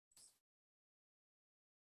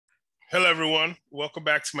Hello, everyone. Welcome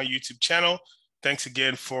back to my YouTube channel. Thanks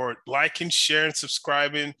again for liking, sharing,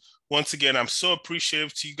 subscribing. Once again, I'm so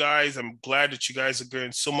appreciative to you guys. I'm glad that you guys are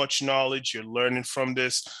getting so much knowledge. You're learning from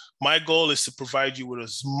this. My goal is to provide you with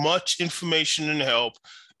as much information and help,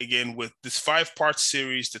 again, with this 5-part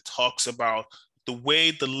series that talks about the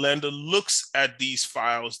way the lender looks at these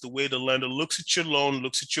files, the way the lender looks at your loan,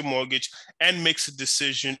 looks at your mortgage, and makes a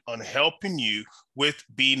decision on helping you with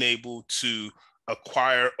being able to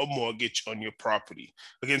acquire a mortgage on your property.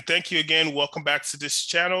 Again, thank you again. Welcome back to this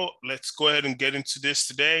channel. Let's go ahead and get into this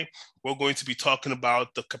today. We're going to be talking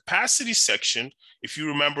about the capacity section. If you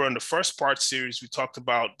remember in the first part series, we talked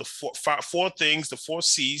about the four things, the 4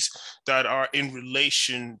 C's that are in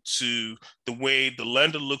relation to the way the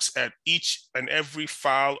lender looks at each and every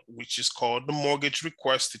file, which is called the mortgage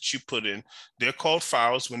request that you put in. They're called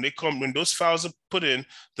files. When those files are put in,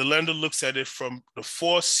 the lender looks at it from the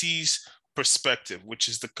 4 C's perspective, which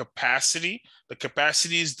is the capacity. The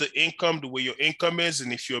capacity is the income, the way your income is,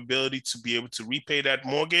 and if your ability to be able to repay that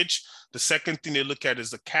mortgage. The second thing they look at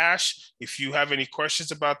is the cash. If you have any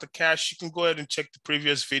questions about the cash, you can go ahead and check the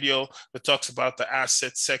previous video that talks about the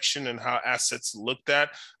asset section and how assets looked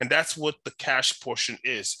at. And that's what the cash portion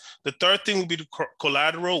is. The third thing will be the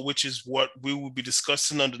collateral, which is what we will be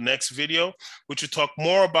discussing on the next video, which will talk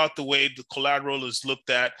more about the way the collateral is looked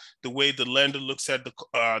at, the way the lender looks at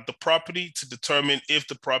the property to determine if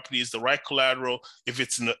the property is the right collateral, if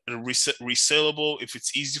it's resaleable, if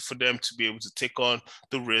it's easy for them to be able to take on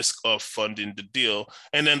the risk of funding the deal.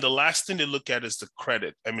 And then the last thing they look at is the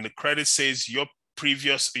credit. I mean, the credit says your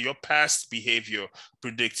past behavior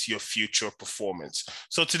predicts your future performance.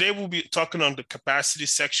 So today we'll be talking on the capacity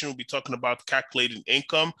section. We'll be talking about calculating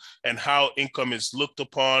income and how income is looked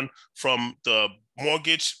upon from the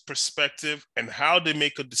mortgage perspective and how they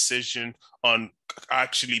make a decision on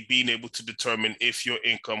actually being able to determine if your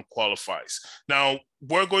income qualifies. Now,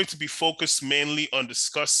 we're going to be focused mainly on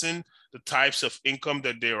discussing the types of income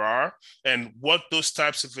that there are and what those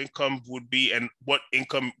types of income would be and what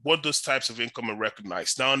those types of income are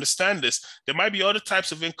recognized. Now, understand this, there might be other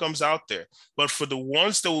types of incomes out there, but for the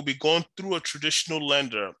ones that will be going through a traditional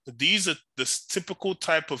lender, these are the typical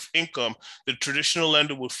type of income the traditional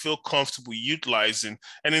lender would feel comfortable utilizing.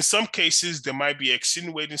 And in some cases, there might be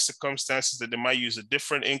extenuating circumstances that they might use a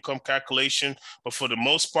different income calculation, but for the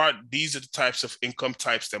most part, these are the types of income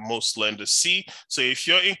types that most lenders see. So if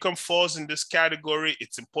your income falls in this category,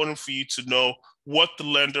 it's important for you to know what the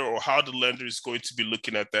lender or how the lender is going to be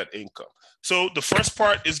looking at that income. So the first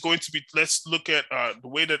part is going to be, let's look at the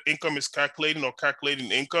way that income is calculating or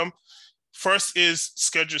calculating income. First is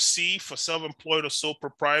Schedule C for self-employed or sole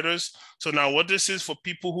proprietors. So now what this is for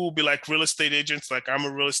people who will be like real estate agents, like I'm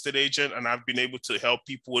a real estate agent and I've been able to help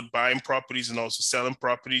people with buying properties and also selling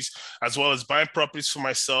properties, as well as buying properties for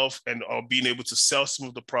myself and being able to sell some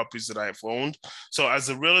of the properties that I've owned. So as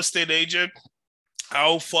a real estate agent,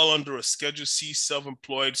 I'll fall under a Schedule C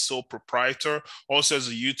self-employed sole proprietor. Also, as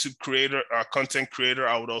a YouTube creator, content creator,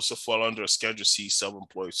 I would also fall under a Schedule C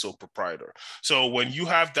self-employed sole proprietor. So when you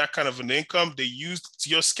have that kind of an income, they use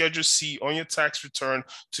your Schedule C on your tax return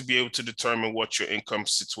to be able to determine what your income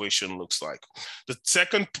situation looks like. The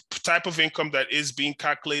second type of income that is being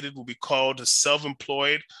calculated will be called the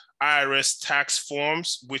self-employed IRS tax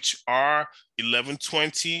forms, which are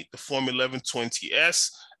 1120, the Form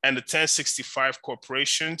 1120S, and the 1065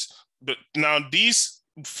 corporations. But now these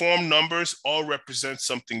form numbers all represent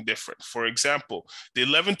something different. For example, the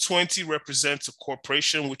 1120 represents a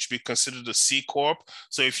corporation which would be considered a C Corp.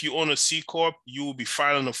 So if you own a C Corp, you will be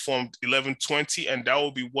filing a Form 1120, and that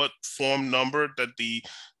will be what form number that the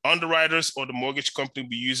underwriters or the mortgage company will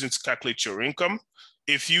be using to calculate your income.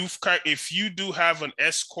 If you do have an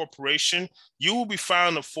S corporation, you will be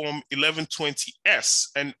filing a Form 1120S.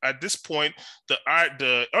 And at this point,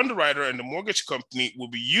 the underwriter and the mortgage company will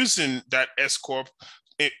be using that S Corp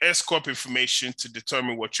information to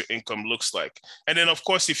determine what your income looks like. And then, of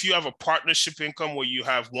course, if you have a partnership income where you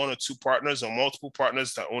have 1 or 2 partners or multiple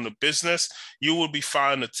partners that own a business, you will be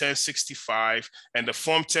filing a 1065. And the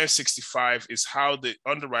Form 1065 is how the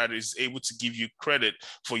underwriter is able to give you credit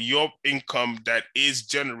for your income that is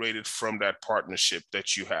generated from that partnership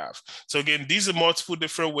that you have. So again, these are multiple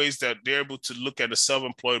different ways that they're able to look at a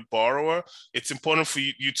self-employed borrower. It's important for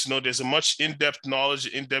you to know there's a much in-depth knowledge,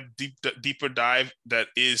 deeper dive that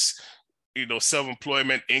is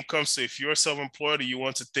self-employment income. So if you're self-employed and you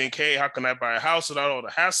want to think, hey, how can I buy a house without all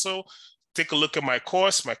the hassle? Take a look at my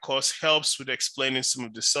course. My course helps with explaining some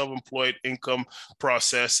of the self-employed income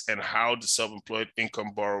process and how the self-employed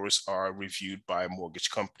income borrowers are reviewed by mortgage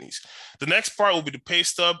companies. The next part will be the pay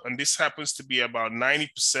stub, and this happens to be about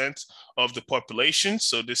 90% of the population.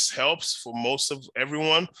 So this helps for most of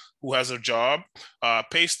everyone who has a job.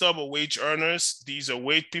 Pay stub or wage earners. These are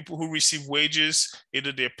people who receive wages.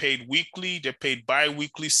 Either they're paid weekly, they're paid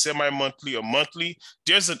bi-weekly, semi-monthly, or monthly.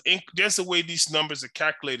 There's a way these numbers are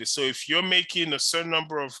calculated. So if you're making a certain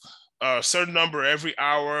number every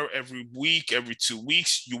hour, every week, every 2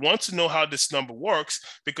 weeks, you want to know how this number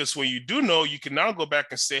works, because when you do know, you can now go back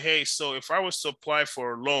and say, hey, so if I was to apply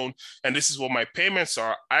for a loan and this is what my payments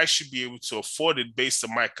are, I should be able to afford it based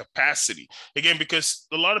on my capacity. Again, because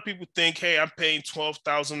a lot of people think, hey, I'm paying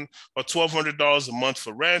 $12,000 or $1,200 a month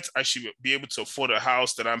for rent, I should be able to afford a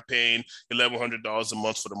house that I'm paying $1,100 a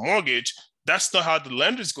month for the mortgage. That's not how the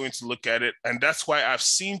lender is going to look at it. And that's why I've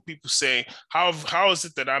seen people say, how is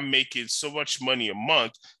it that I'm making so much money a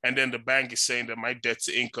month? And then the bank is saying that my debt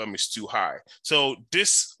to income is too high. So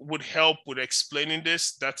this would help with explaining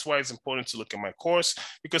this. That's why it's important to look at my course,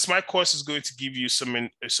 because my course is going to give you some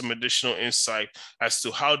additional insight as to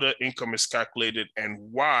how the income is calculated and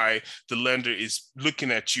why the lender is looking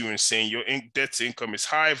at you and saying your debt to income is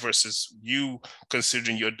high versus you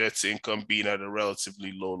considering your debt to income being at a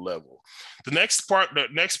relatively low level. The next part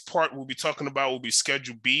we'll be talking about will be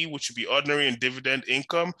Schedule B, which will be ordinary and dividend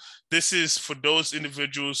income. This is for those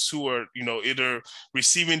individuals who are, either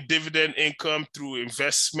receiving dividend income through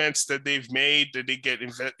investments that they've made, that they get,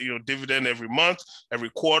 dividend every month, every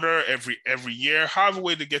quarter, every year, however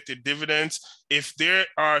way to get their dividends. If they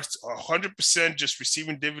are 100% just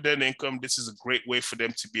receiving dividend income, this is a great way for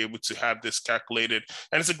them to be able to have this calculated.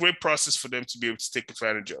 And it's a great process for them to be able to take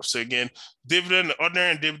advantage of. So again,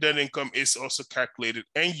 ordinary and dividend income is also calculated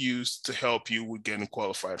and used to help you with getting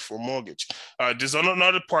qualified for a mortgage. There's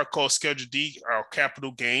another part called Schedule D, our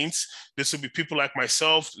capital gains. This will be people like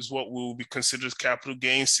myself, is what will be considered capital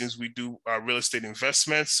gains, since we do real estate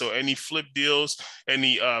investments. So any flip deals,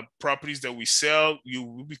 any properties that we sell, you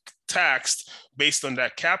will be taxed based on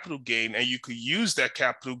that capital gain, and you could use that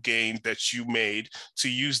capital gain that you made to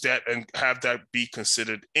use that and have that be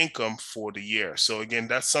considered income for the year. So again,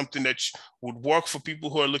 that's something that would work for people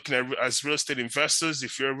who are looking at as real estate investors.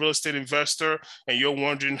 If you're a real estate investor and you're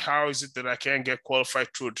wondering how is it that I can get qualified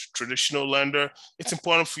through a traditional lender, it's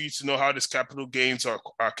important for you to know how these capital gains are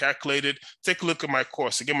calculated. Take a look at my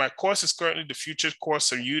course. Again, my course is currently the Future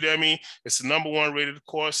course on Udemy. It's the #1 rated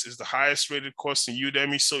course. It's the highest rated course in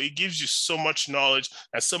Udemy. So it gives you so much knowledge,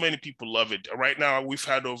 and so many people love it. Right now, we've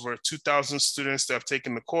had over 2,000 students that have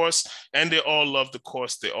taken the course, and they all love the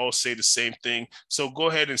course. They all say the same thing. So go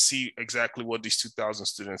ahead and see exactly what these 2,000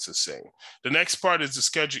 students are saying. The next part is the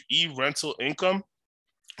Schedule E, rental income.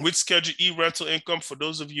 With Schedule E rental income, for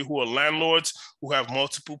those of you who are landlords who have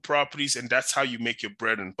multiple properties, and that's how you make your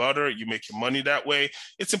bread and butter, you make your money that way,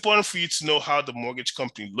 it's important for you to know how the mortgage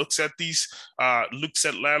company looks at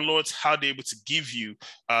landlords, how they're able to give you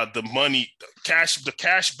the money, the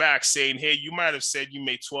cash back, saying, hey, you might have said you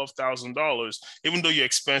made $12,000, even though your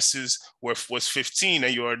expenses was 15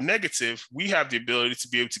 and you're negative. We have the ability to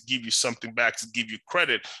be able to give you something back, to give you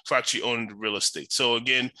credit for actually owning the real estate. So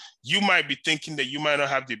again, you might be thinking that you might not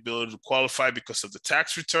have the ability to qualify because of the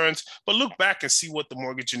tax returns, but look back and see what the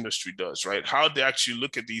mortgage industry does, right? How they actually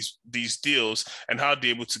look at these deals and how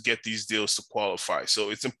they're able to get these deals to qualify.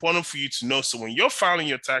 So it's important for you to know, so when you're filing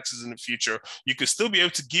your taxes in the future, you can still be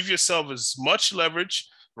able to give yourself as much leverage,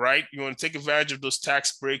 right? You want to take advantage of those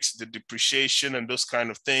tax breaks, the depreciation and those kind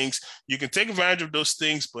of things. You can take advantage of those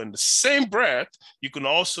things, but in the same breath, you can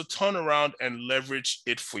also turn around and leverage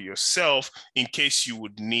it for yourself in case you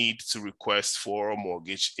would need to request for a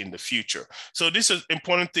mortgage in the future. So these are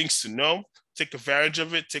important things to know. Take advantage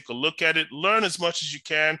of it, take a look at it, learn as much as you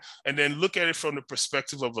can, and then look at it from the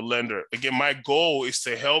perspective of a lender. Again, my goal is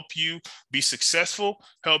to help you be successful,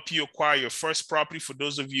 help you acquire your first property, for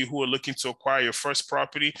those of you who are looking to acquire your first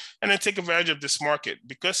property, and then take advantage of this market.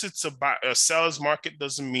 Because it's a seller's market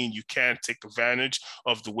doesn't mean you can't take advantage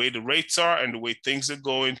of the way the rates are and the way things are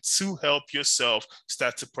going to help yourself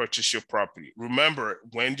start to purchase your property. Remember,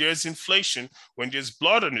 when there's inflation, when there's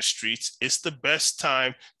blood on the streets, it's the best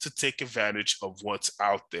time to take advantage of what's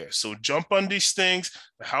out there. So jump on these things.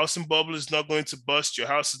 The housing bubble is not going to bust. Your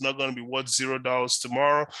house is not going to be worth $0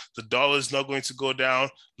 tomorrow. The dollar is not going to go down.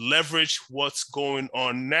 Leverage what's going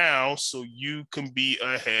on now so you can be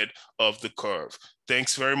ahead of the curve.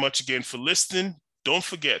 Thanks very much again for listening. Don't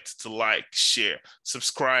forget to like, share,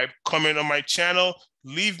 subscribe, comment on my channel.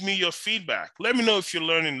 Leave me your feedback. Let me know if you're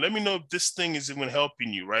learning. Let me know if this thing is even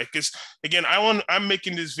helping you, right? Because again, I'm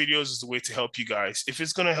making these videos as a way to help you guys. If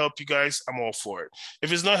it's going to help you guys, I'm all for it.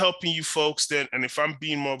 If it's not helping you folks, then, and if I'm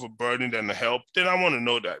being more of a burden than a help, then I want to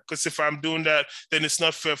know that. Because if I'm doing that, then it's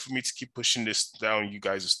not fair for me to keep pushing this down you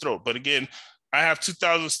guys' throat. But again, I have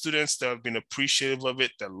 2,000 students that have been appreciative of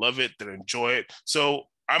it, that love it, that enjoy it. So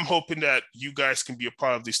I'm hoping that you guys can be a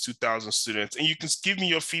part of these 2,000 students, and you can give me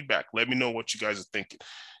your feedback. Let me know what you guys are thinking.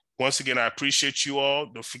 Once again, I appreciate you all.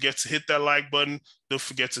 Don't forget to hit that like button. Don't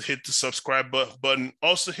forget to hit the subscribe button.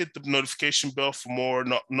 Also hit the notification bell for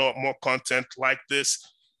more content like this.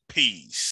 Peace.